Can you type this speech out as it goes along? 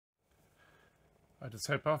I just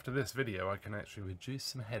hope after this video I can actually reduce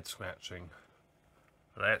some head scratching.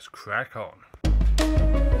 Let's crack on.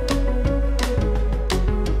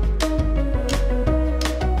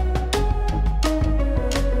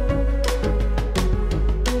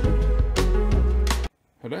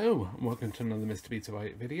 Hello and welcome to another Mr.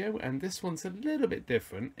 Betamax video, and this one's a little bit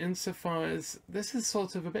different insofar as this is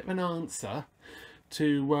sort of a bit of an answer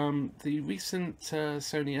to the recent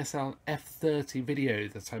Sony F30 video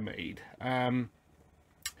that I made. A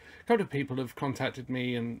couple of people have contacted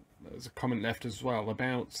me, and there's a comment left as well,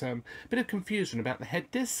 about a bit of confusion about the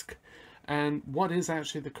head disk and what is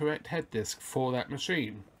actually the correct head disk for that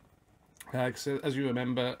machine. So as you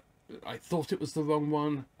remember, I thought it was the wrong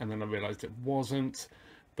one, and then I realised it wasn't,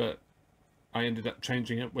 but I ended up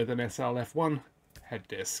changing it with an SLF1 head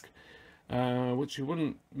disk, which you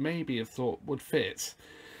wouldn't maybe have thought would fit.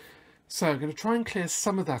 So I'm going to try and clear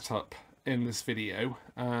some of that up in this video,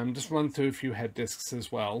 just run through a few head disks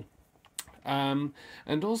as well, and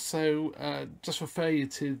also just refer you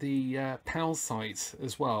to the PAL site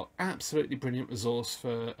as well. Absolutely brilliant resource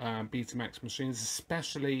for Betamax machines,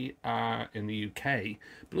 especially in the UK,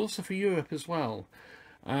 but also for Europe as well.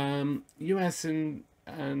 US and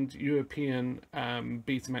European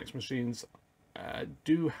Betamax machines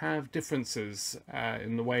do have differences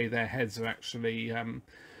in the way their heads are actually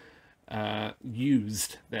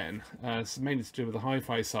used then. It's mainly to do with the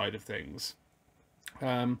hi-fi side of things.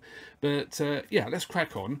 Yeah, let's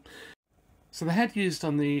crack on. So the head used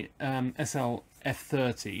on the SL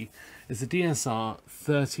F30 is the DSR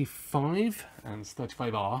 35 and it's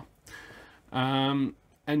 35R. And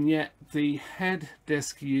yet the head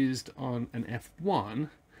disk used on an F1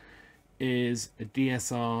 is a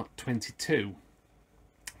DSR 22.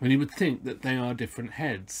 And you would think that they are different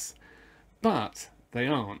heads, but they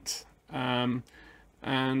aren't. And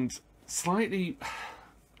slightly,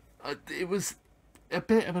 it was a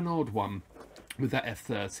bit of an odd one with that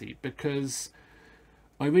F30, because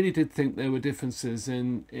I really did think there were differences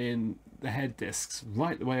in the head disks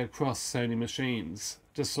right the way across Sony machines,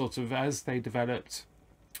 just sort of as they developed,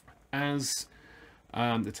 as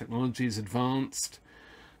the technologies advanced,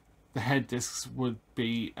 the head disks would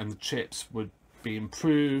be, and the chips would be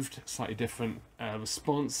improved, slightly different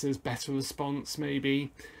responses, better response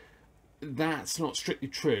maybe. That's not strictly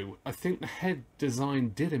true. I think the head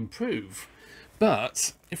design did improve,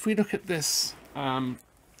 but if we look at this,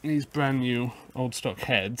 these brand new old stock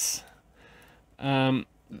heads, and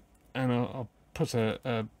I'll put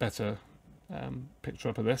a better picture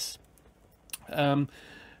up of this.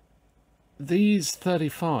 These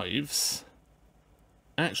 35s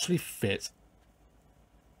actually fit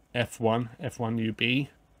F1, F1UB,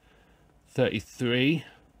 33,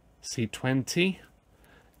 C20,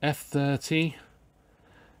 F30,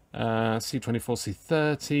 C24,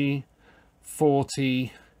 C30,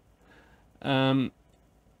 40,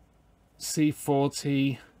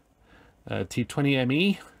 C40,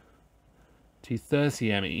 T20ME,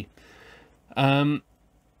 T30ME,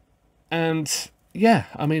 and yeah,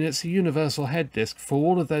 I mean, it's a universal head disk for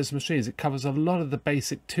all of those machines. It covers a lot of the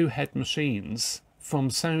basic two-head machines from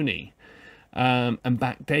Sony, and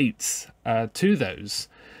backdates to those.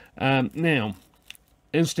 Now,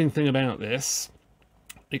 interesting thing about this,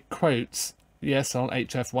 it quotes the SL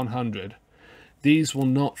HF100. These will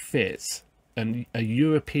not fit a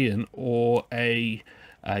European or a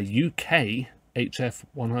UK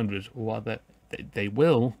HF100, or rather they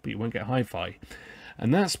will, but you won't get hi-fi.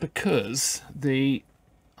 And that's because the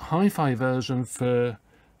hi-fi version for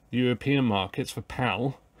European markets, for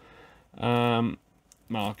PAL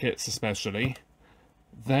markets especially,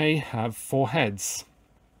 they have 4 heads.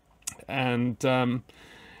 And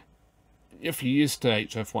if you're used to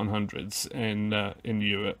HF100s in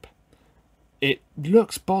Europe, it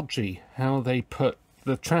looks bodgy how they put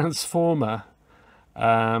the transformer,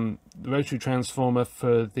 the rotary transformer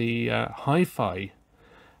for the hi-fi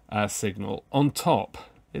signal on top.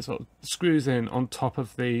 It sort of screws in on top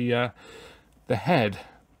of the head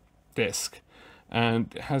disc,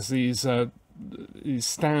 and it has these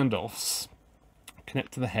standoffs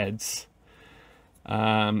connect to the heads.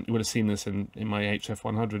 You would have seen this in my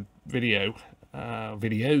HF100 video,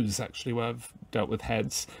 videos actually, where I've dealt with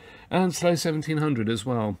heads, and Slow 1700 as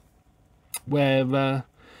well, where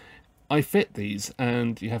I fit these,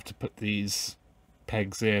 and you have to put these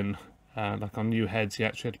pegs in. Like on new heads, you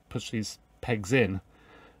actually have to push these pegs in.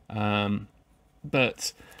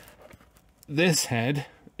 But this head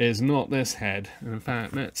is not this head. In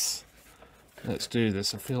fact, let's do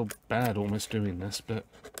this. I feel bad almost doing this, but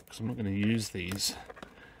because I'm not going to use these.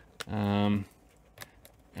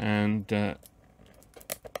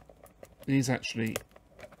 These actually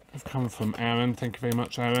have come from Aaron. Thank you very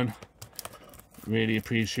much, Aaron. Really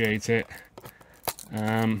appreciate it.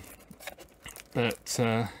 But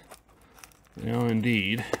they are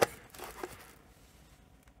indeed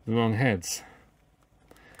the wrong heads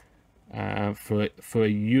for a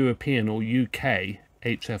European or UK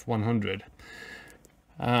HF100.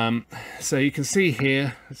 So you can see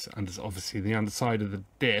here, it's obviously the underside of the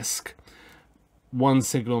disc, one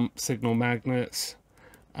signal magnet.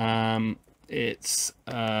 It's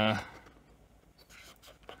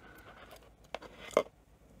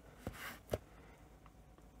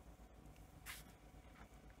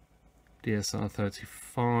DSR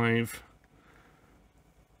 35,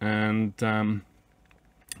 and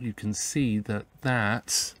you can see that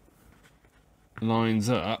that lines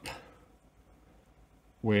up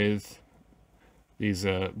with these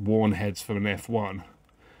worn heads from an F1,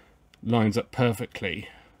 lines up perfectly.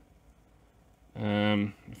 If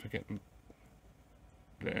I get them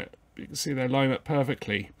there, you can see they line up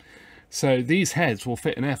perfectly. So these heads will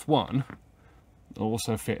fit an F1, they'll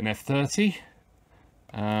also fit an F30,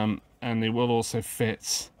 and they will also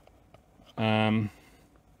fit like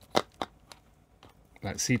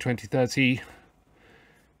C2030.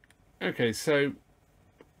 Okay, so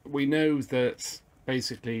we know that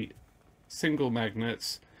basically single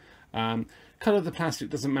magnets, colour of the plastic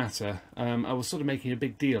doesn't matter. I was sort of making a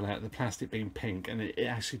big deal out of the plastic being pink, and it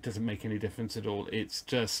actually doesn't make any difference at all. It's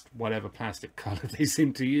just whatever plastic colour they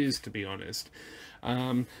seem to use, to be honest.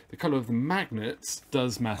 The colour of the magnets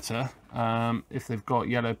does matter. If they've got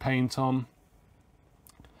yellow paint on,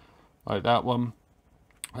 like that one,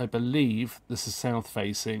 I believe this is south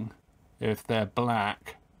facing. If they're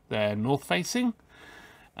black, they're north facing.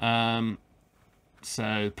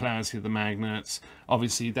 So polarity of the magnets,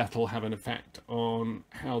 obviously that'll have an effect on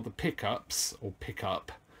how the pickups, or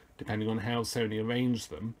pickup, depending on how Sony arrange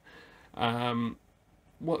them,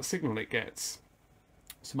 what signal it gets.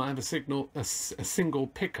 So might have a single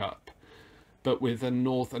pickup, but with a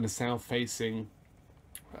north and a south facing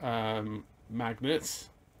magnet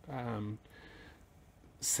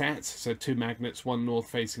set, so two magnets, one north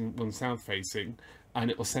facing, one south facing,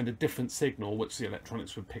 and it will send a different signal which the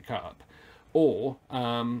electronics would pick up. Or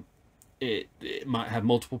it might have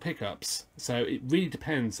multiple pickups. So it really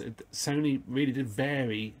depends. Sony really did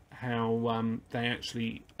vary how they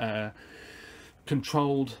actually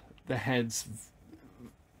controlled the heads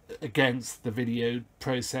against the video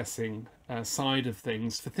processing side of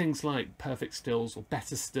things for things like perfect stills or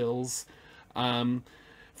better stills. For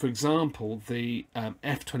example, the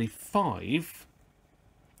F25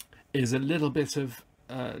 is a little bit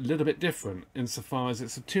different insofar as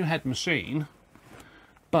it's a two-head machine,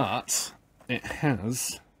 but it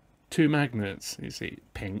has two magnets. You see,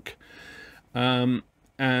 pink, and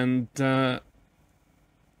they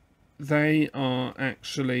are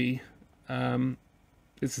actually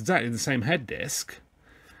it's exactly the same head disc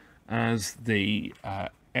as the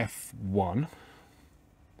F1,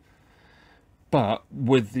 but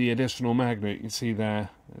with the additional magnet. You see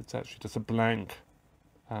there, it's actually just a blank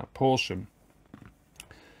portion.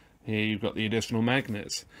 Here you've got the additional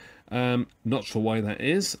magnets. Not sure why that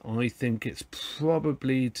is. I think it's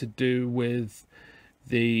probably to do with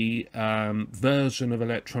the version of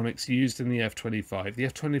electronics used in the F25. The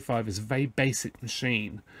F25 is a very basic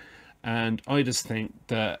machine, and I just think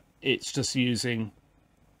that it's just using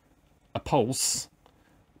a pulse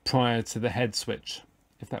prior to the head switch,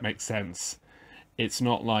 if that makes sense. It's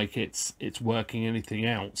not like it's working anything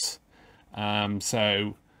else.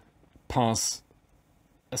 So pass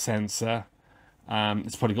a sensor.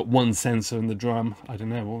 It's probably got one sensor in the drum. I don't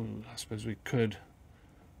know. Well, I suppose we could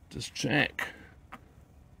just check.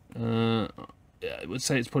 Yeah, I would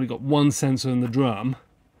say it's probably got one sensor in the drum,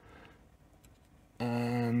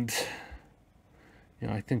 and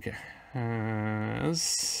yeah, I think it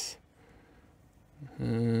has.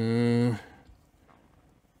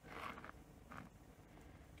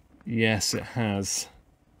 Yes, it has.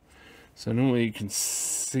 So normally you can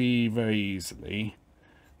see very easily,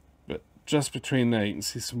 but just between there you can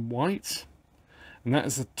see some white, and that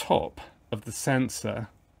is the top of the sensor,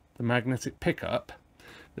 the magnetic pickup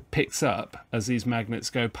that picks up as these magnets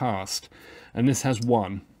go past, and this has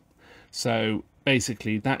one. So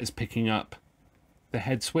basically that is picking up the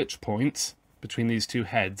head switch points between these two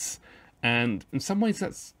heads, and in some ways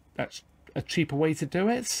that's a cheaper way to do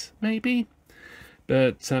it, maybe,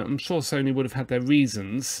 but I'm sure Sony would have had their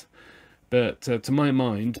reasons. But to my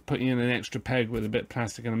mind, putting in an extra peg with a bit of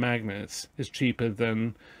plastic and a magnet is cheaper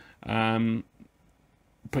than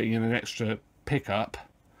putting in an extra pickup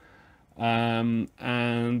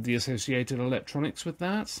and the associated electronics with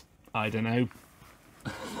that. I don't know.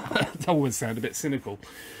 That always sound a bit cynical.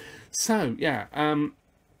 So yeah,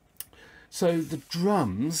 so the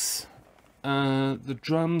drums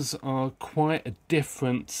are quite a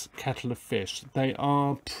different kettle of fish. They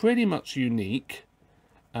are pretty much unique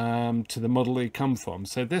to the model they come from.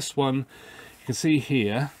 So this one, you can see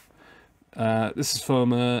here, this is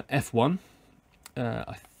from F1.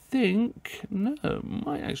 I think, no, it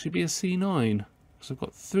might actually be a C9. So I've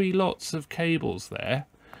got 3 lots of cables there.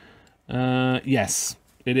 Yes,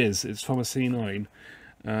 it is. It's from a C9.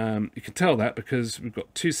 You can tell that because we've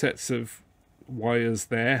got 2 sets of wires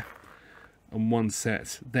there and 1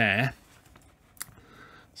 set there.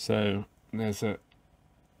 So there's a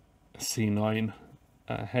C9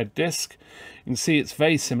 head disc. You can see it's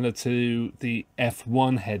very similar to the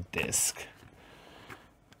F1 head disc.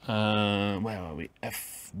 Where are we?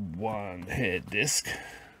 F1 head disc.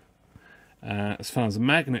 As far as the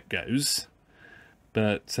magnet goes,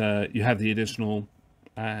 but you have the additional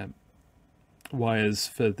wires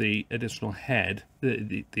for the additional head.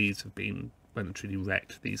 These have been well and truly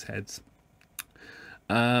wrecked, these heads,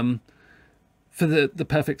 for the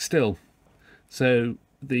perfect still. So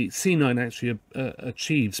the C9 actually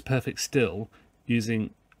achieves perfect still using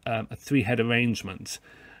a 3-head arrangement.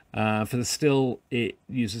 For the still, it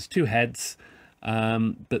uses 2 heads,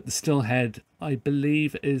 but the still head, I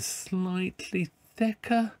believe, is slightly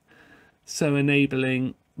thicker, so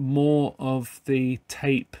enabling more of the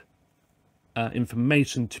tape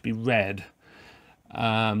information to be read,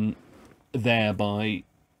 thereby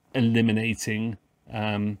eliminating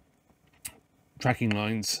tracking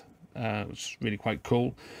lines, which is really quite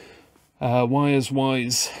cool. Wires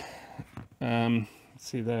wise,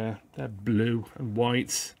 see they're blue and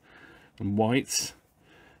white and white.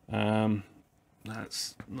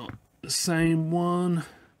 That's not the same one.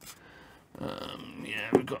 Yeah,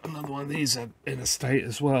 we've got another one of these in a state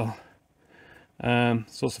as well.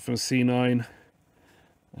 It's also from C9,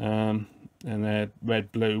 and they're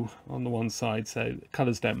red blue on the one side, so the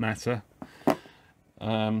colours don't matter,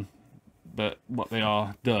 but what they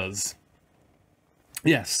are does.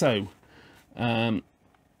 Yeah, so so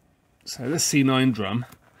this C9 drum,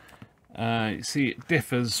 you see it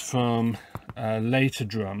differs from later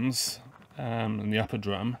drums and the upper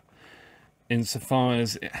drum insofar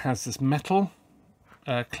as it has this metal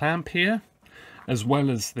clamp here, as well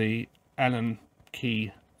as the Allen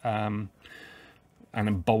key, Allen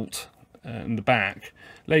bolt in the back.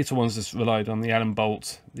 Later ones just relied on the Allen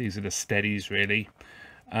bolt. These are the steadies really.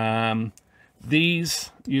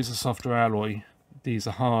 These use a softer alloy. These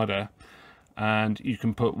are harder, and you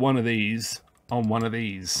can put one of these on one of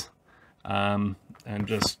these, and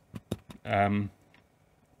just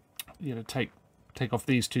you know, take off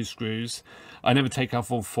these 2 screws. I never take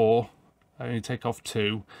off all 4. I only take off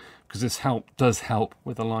 2 because this does help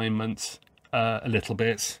with alignment a little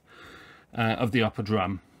bit of the upper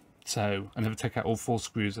drum. So I never take out all 4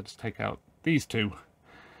 screws. I just take out these 2.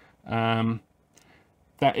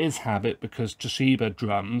 That is habit, because Toshiba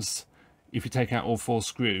drums, if you take out all 4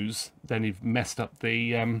 screws, then you've messed up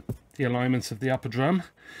the alignments of the upper drum.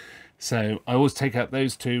 So I always take out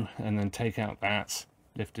those 2 and then take out that,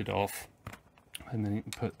 lift it off, and then you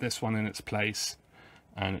can put this one in its place,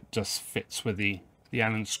 and it just fits with the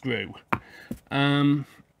Allen screw.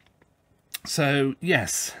 So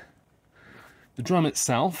yes, the drum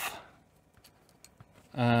itself,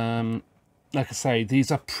 like I say,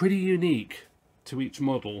 these are pretty unique to each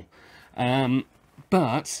model,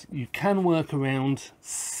 but you can work around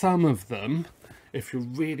some of them if you're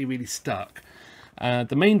really stuck.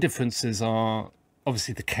 The main differences are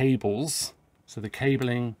obviously the cables. So the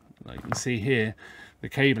cabling, like you can see here, the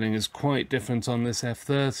cabling is quite different on this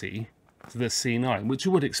F30 to this C9, which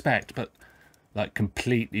you would expect, but like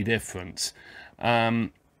completely different.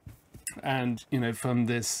 And you know, from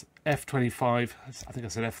this F25, I think I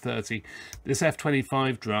said F30, this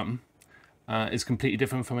F25 drum is completely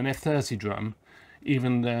different from an F30 drum,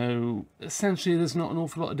 even though essentially there's not an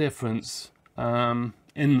awful lot of difference in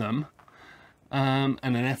them. And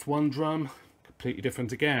an F1 drum, completely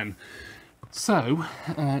different again. So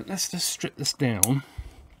let's just strip this down.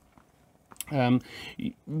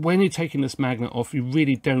 When you're taking this magnet off, you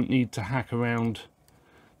really don't need to hack around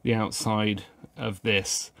the outside of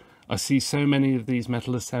this. I see so many of these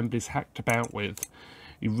metal assemblies hacked about with.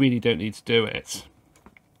 You really don't need to do it.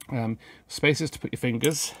 Spaces to put your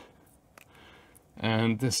fingers,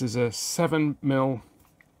 and this is a 7mm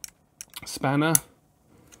spanner.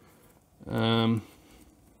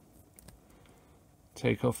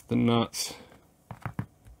 Take off the nut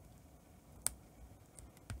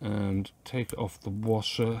and take off the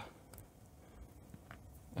washer,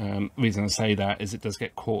 Reason I say that is it does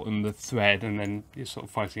get caught in the thread, and then you're sort of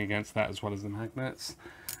fighting against that as well as the magnets.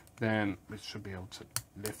 Then we should be able to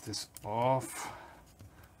lift this off.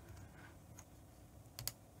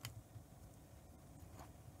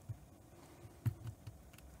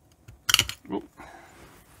 Ooh.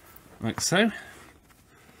 Like so.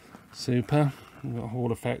 Super. We've got a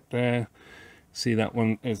Hall effect there. See, that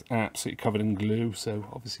one is absolutely covered in glue, so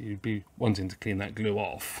obviously you'd be wanting to clean that glue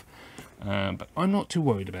off. But I'm not too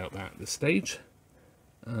worried about that at this stage.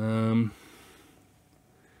 And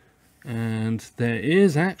there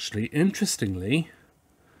is actually, interestingly,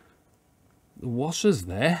 the washers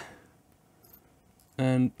there.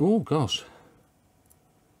 And, oh gosh.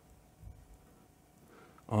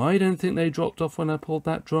 I don't think they dropped off when I pulled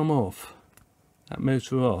that drum off. That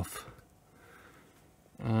motor off.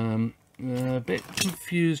 A bit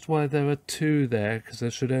confused why there are two there, because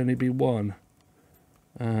there should only be one.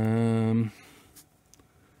 I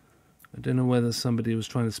don't know whether somebody was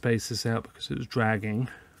trying to space this out because it was dragging.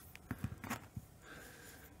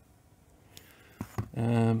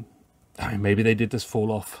 I mean, maybe they did just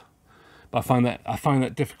fall off, but I find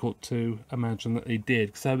that difficult to imagine that they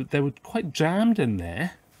did, because they were quite jammed in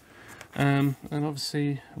there. And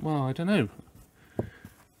obviously, well, I don't know.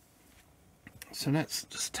 So let's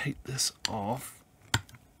just take this off.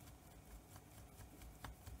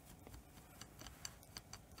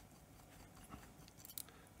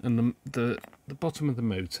 And the bottom of the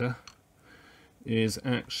motor is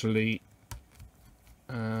actually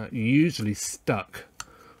usually stuck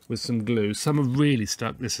with some glue. Some are really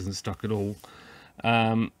stuck. This isn't stuck at all.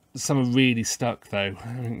 Some are really stuck though.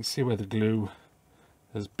 You can see where the glue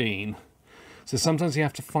has been. So sometimes you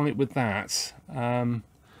have to fight with that.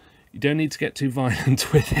 You don't need to get too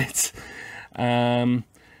violent with it.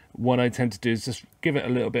 What I tend to do is just give it a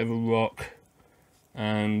little bit of a rock,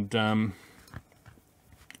 and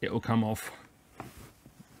it'll come off.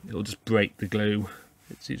 It'll just break the glue.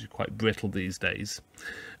 It's usually quite brittle these days.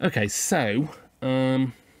 Okay, so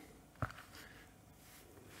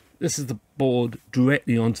this is the board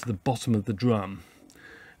directly onto the bottom of the drum,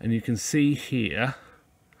 and you can see here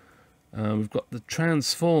we've got the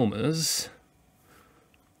transformer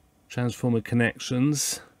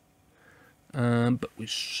connections, but we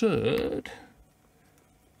should,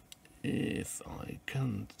 if I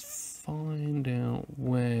can find out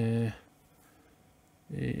where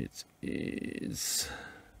it is.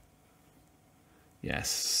 Yes,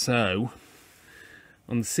 so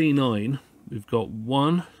on the C9 we've got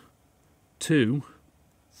 1, 2,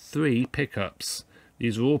 3 pickups.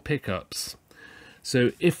 These are all pickups.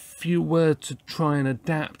 So if you were to try and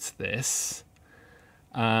adapt this,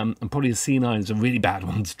 and probably the C9 is a really bad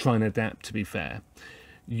one to try and adapt, to be fair,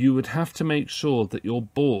 you would have to make sure that your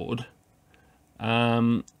board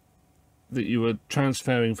that you were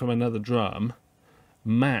transferring from another drum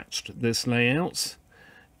matched this layout.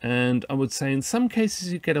 And I would say in some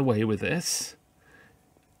cases you get away with this,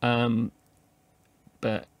 but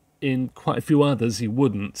in quite a few others you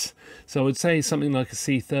wouldn't. So I would say something like a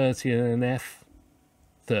C30 and an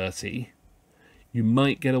F30, you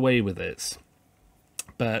might get away with it,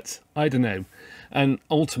 but I don't know. And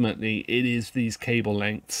ultimately it is these cable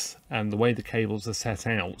lengths and the way the cables are set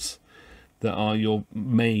out that are your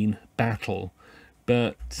main battle.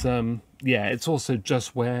 But yeah, it's also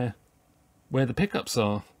just where the pickups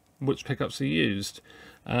are, which pickups are used.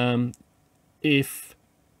 If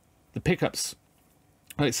the pickups,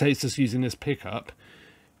 like say it's just using this pickup,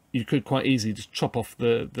 you could quite easily just chop off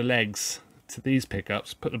the legs to these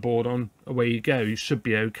pickups, put the board on, away you go. You should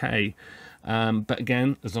be okay. But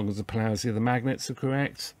again, as long as the polarity of the magnets are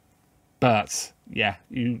correct. But yeah,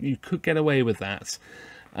 you could get away with that.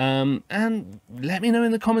 And let me know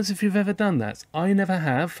in the comments if you've ever done that. I never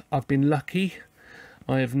have. I've been lucky.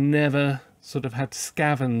 I have never sort of had to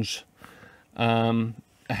scavenge a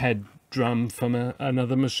head drum from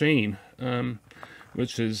another machine,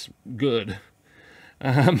 which is good.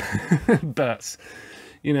 But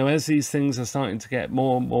you know, as these things are starting to get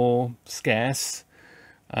more and more scarce,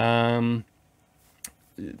 that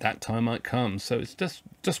time might come. So it's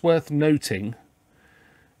just worth noting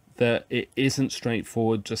that it isn't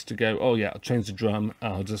straightforward just to go, oh yeah, I'll change the drum,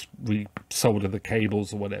 I'll just re-solder the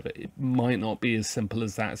cables or whatever. It might not be as simple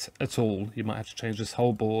as that at all. You might have to change this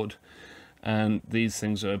whole board, and these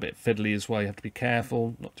things are a bit fiddly as well. You have to be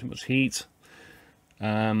careful, not too much heat.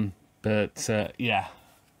 But yeah,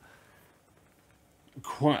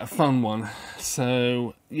 quite a fun one.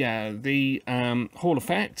 So yeah, the Hall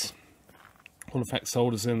effect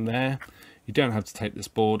solders in there. You don't have to take this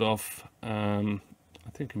board off. I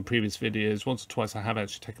think in previous videos, once or twice I have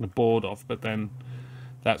actually taken the board off, but then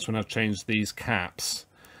that's when I've changed these caps.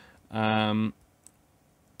 To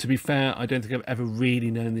be fair, I don't think I've ever really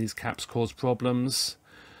known these caps cause problems.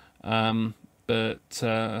 But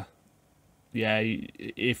yeah,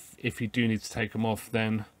 if you do need to take them off,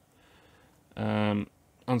 then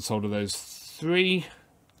unsolder those 3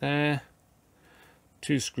 there,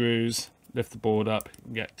 2 screws, lift the board up,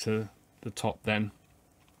 get to the top, then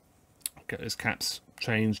get those caps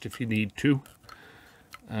changed if you need to.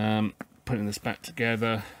 Putting this back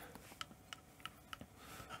together.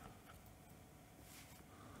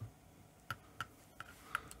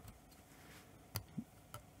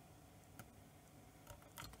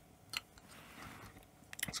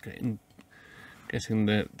 Getting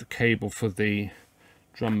the cable for the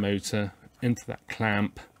drum motor into that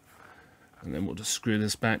clamp, and then we'll just screw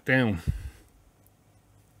this back down.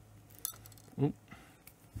 Ooh.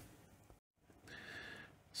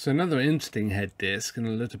 So another interesting head disc, and a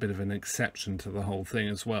little bit of an exception to the whole thing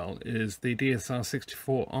as well, is the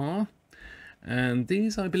DSR-64R. And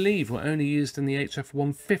these, I believe, were only used in the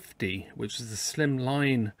HF-150, which is the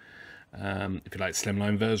slimline, if you like,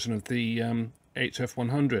 slimline version of the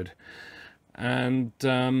HF-100. And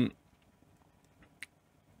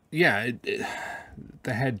yeah,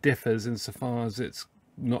 the head differs insofar as it's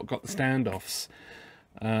not got the standoffs,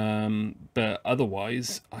 but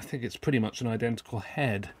otherwise I think it's pretty much an identical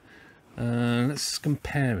head. Let's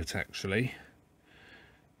compare it actually.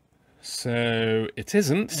 So it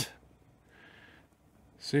isn't.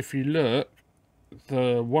 So if you look,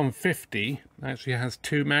 the 150 actually has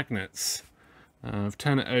 2 magnets. I've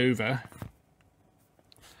turned it over.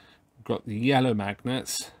 Got the yellow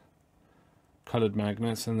magnets, coloured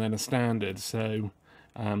magnets, and then a standard. So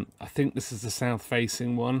I think this is the south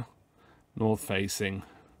facing one, north facing.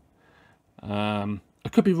 I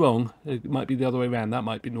could be wrong, it might be the other way around, that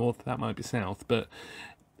might be north, that might be south, but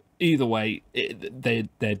either way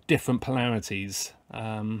they're different polarities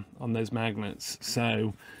on those magnets.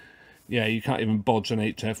 So yeah, you can't even bodge an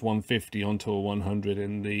HF-150 onto a 100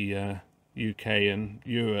 in the UK and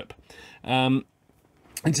Europe.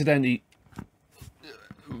 Incidentally,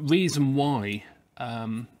 reason why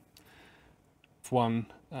one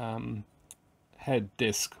head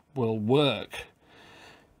disc will work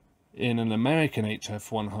in an American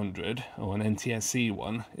HF-100 or an NTSC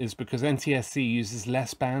one is because NTSC uses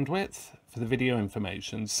less bandwidth for the video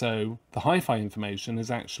information, so the hi-fi information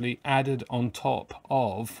is actually added on top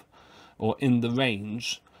of or in the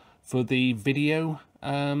range for the video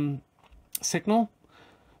signal,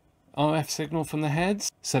 RF signal from the heads.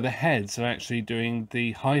 So the heads are actually doing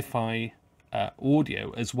the hi-fi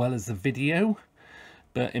audio as well as the video,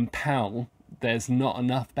 but in PAL there's not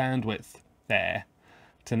enough bandwidth there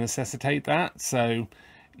to necessitate that. So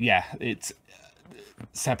yeah, it's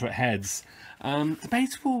separate heads.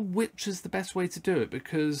 Debatable which is the best way to do it,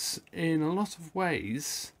 because in a lot of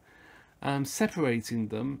ways separating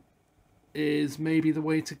them is maybe the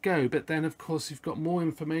way to go, but then of course you've got more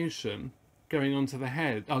information going onto the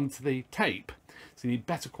head, onto the tape, so you need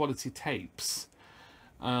better quality tapes.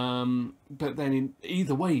 But then in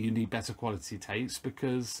either way you need better quality tapes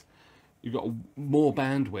because you've got more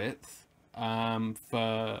bandwidth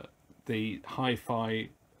for the hi-fi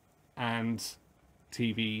and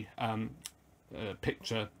TV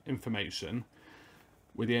picture information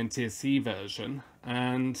with the NTSC version,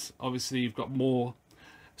 and obviously you've got more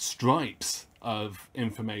stripes of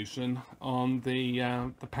information on the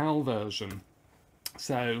PAL version.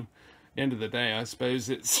 So at the end of the day, I suppose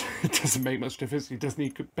it doesn't make much difference. You just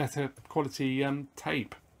need better quality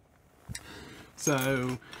tape.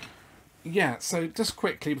 So yeah, so just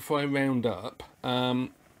quickly before I round up,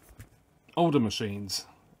 older machines.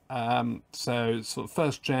 So sort of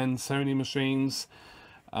first gen Sony machines.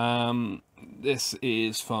 This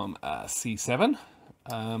is from C7,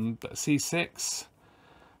 C6,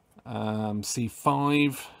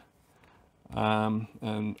 C5,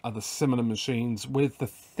 and other similar machines with the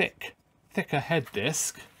thicker head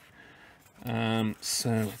disc. So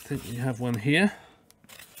I think we have one here.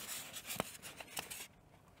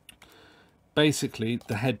 Basically,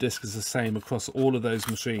 the head disc is the same across all of those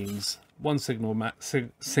machines. One single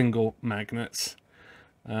magnets.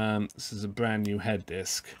 This is a brand new head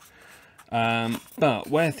disc. But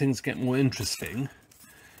where things get more interesting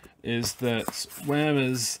is that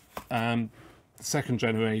whereas second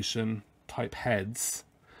generation type heads,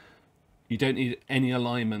 you don't need any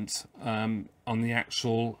alignment on the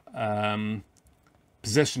actual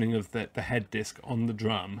positioning of the head disc on the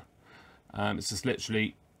drum. It's just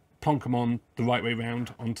literally plonk them on the right way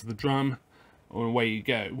round onto the drum, or away you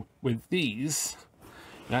go. With these,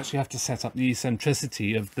 you actually have to set up the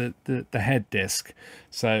eccentricity of the head disc.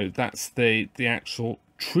 So that's the actual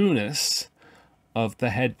trueness of the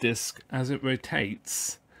head disc as it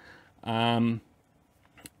rotates in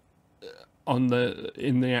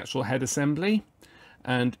the actual head assembly.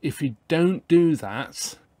 And if you don't do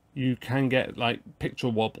that, you can get like picture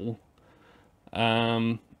wobble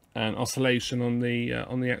and oscillation on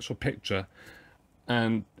the actual picture.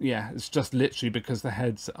 And yeah, it's just literally because the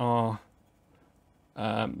heads are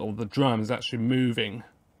or the drum is actually moving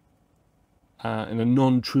in a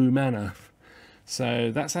non-true manner.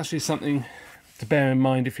 So that's actually something to bear in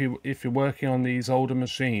mind if you're working on these older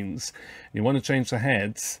machines. You want to change the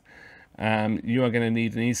heads. You are going to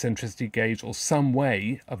need an eccentricity gauge or some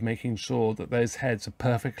way of making sure that those heads are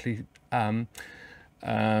perfectly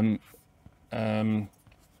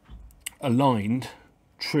aligned,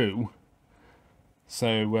 true,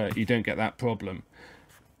 so you don't get that problem.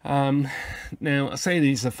 Now, I say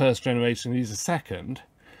these are first generation, these are second.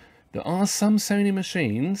 There are some Sony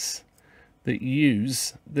machines that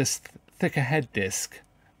use this thicker head disc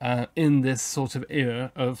in this sort of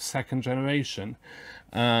era of second generation.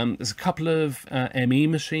 There's a couple of ME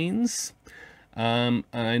machines, and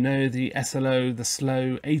I know the SLO, the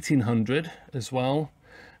Slow 1800 as well,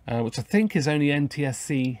 which I think is only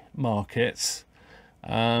NTSC markets.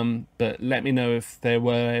 But let me know if there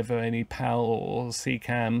were ever any PAL or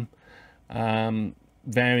CCAM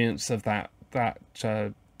variants of that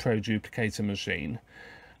Pro Duplicator machine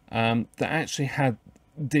that actually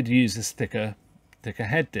did use this thicker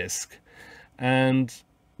head disc. And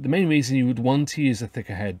the main reason you would want to use a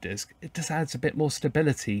thicker head disc, it just adds a bit more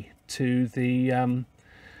stability to the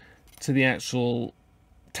actual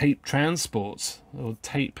tape transport, or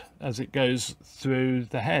tape as it goes through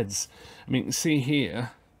the heads. I mean, you can see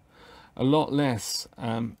here a lot less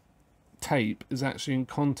tape is actually in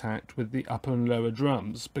contact with the upper and lower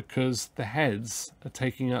drums, because the heads are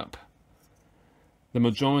taking up the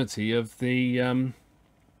majority of the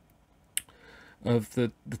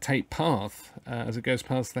tape path as it goes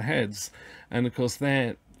past the heads. And of course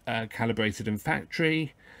they're calibrated in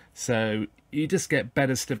factory, so you just get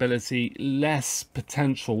better stability, less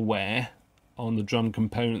potential wear on the drum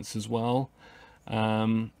components as well.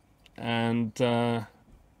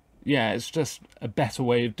 Yeah, it's just a better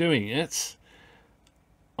way of doing it,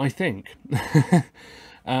 I think.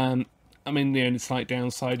 I mean, the only slight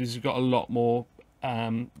downside is you've got a lot more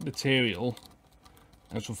material,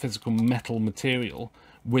 actual physical metal material,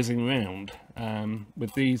 whizzing around.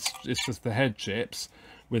 With these, it's just the head chips.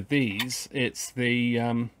 With these, it's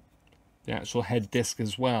the actual head disc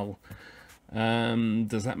as well.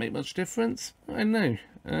 Does that make much difference? I don't know.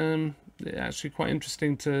 Actually quite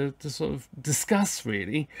interesting to sort of discuss,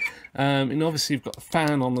 really. And obviously you've got the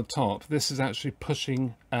fan on the top. This is actually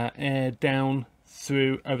pushing air down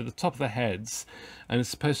through over the top of the heads, and it's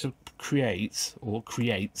supposed to create, or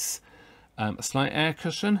creates, a slight air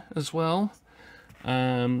cushion as well,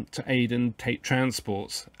 to aid in tape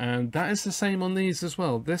transport. And that is the same on these as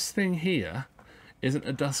well. This thing here isn't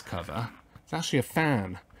a dust cover, it's actually a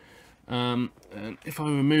fan. And if I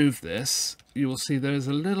remove this, you will see there is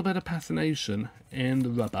a little bit of patination in the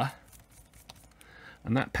rubber,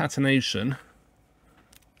 and that patination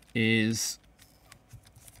is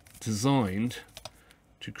designed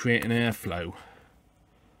to create an airflow.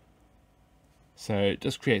 So it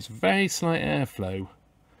just creates very slight airflow,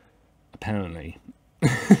 apparently.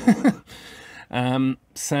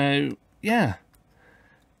 So yeah,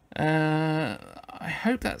 I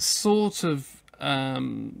hope that sort of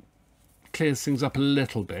clears things up a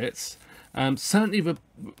little bit. Certainly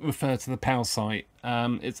refer to the PAL site.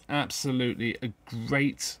 It's absolutely a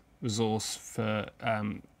great resource for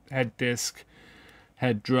head disc,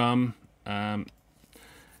 head drum,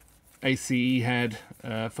 ACE head,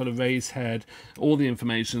 full of raised head. All the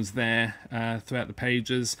information's there throughout the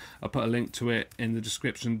pages. I'll put a link to it in the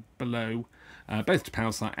description below, both to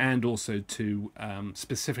PAL site and also to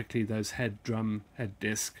specifically those head drum, head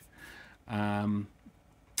disc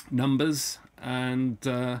numbers.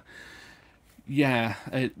 And yeah,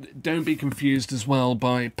 don't be confused as well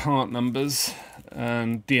by part numbers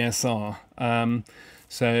and DSR.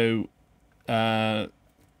 So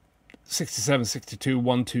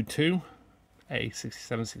 6762122,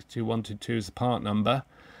 A6762122 is the part number.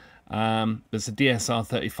 There's a DSR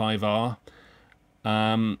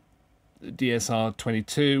 35R, DSR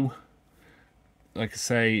 22, like I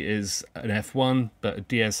say, is an F1, but a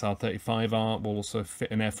DSR 35R will also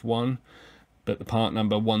fit an F1, but the part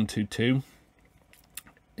number 122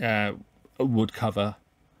 would cover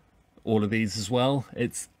all of these as well.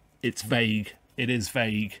 It's vague, it is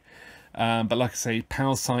vague, but like I say,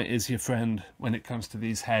 PAL site is your friend when it comes to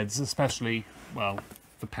these heads, especially, well,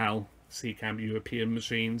 for PAL CCAM European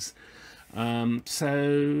machines.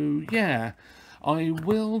 So yeah, I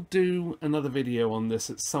will do another video on this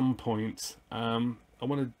at some point. I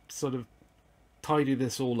want to sort of tidy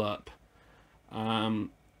this all up,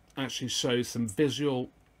 actually show some visual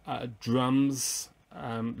drums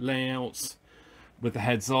layouts with the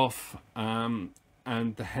heads off, and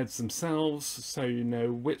the heads themselves, so you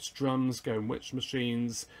know which drums go in which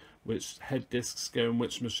machines, which head discs go in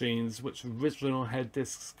which machines, which original head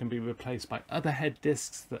discs can be replaced by other head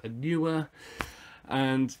discs that are newer.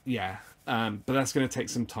 And yeah, but that's going to take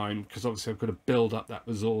some time, because obviously I've got to build up that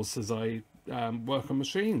resource as I work on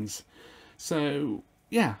machines. So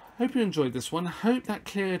yeah, hope you enjoyed this one. I hope that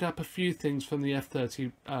cleared up a few things from the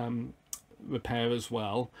F30 repair as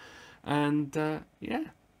well. And yeah,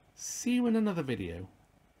 see you in another video.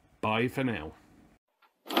 Bye for now.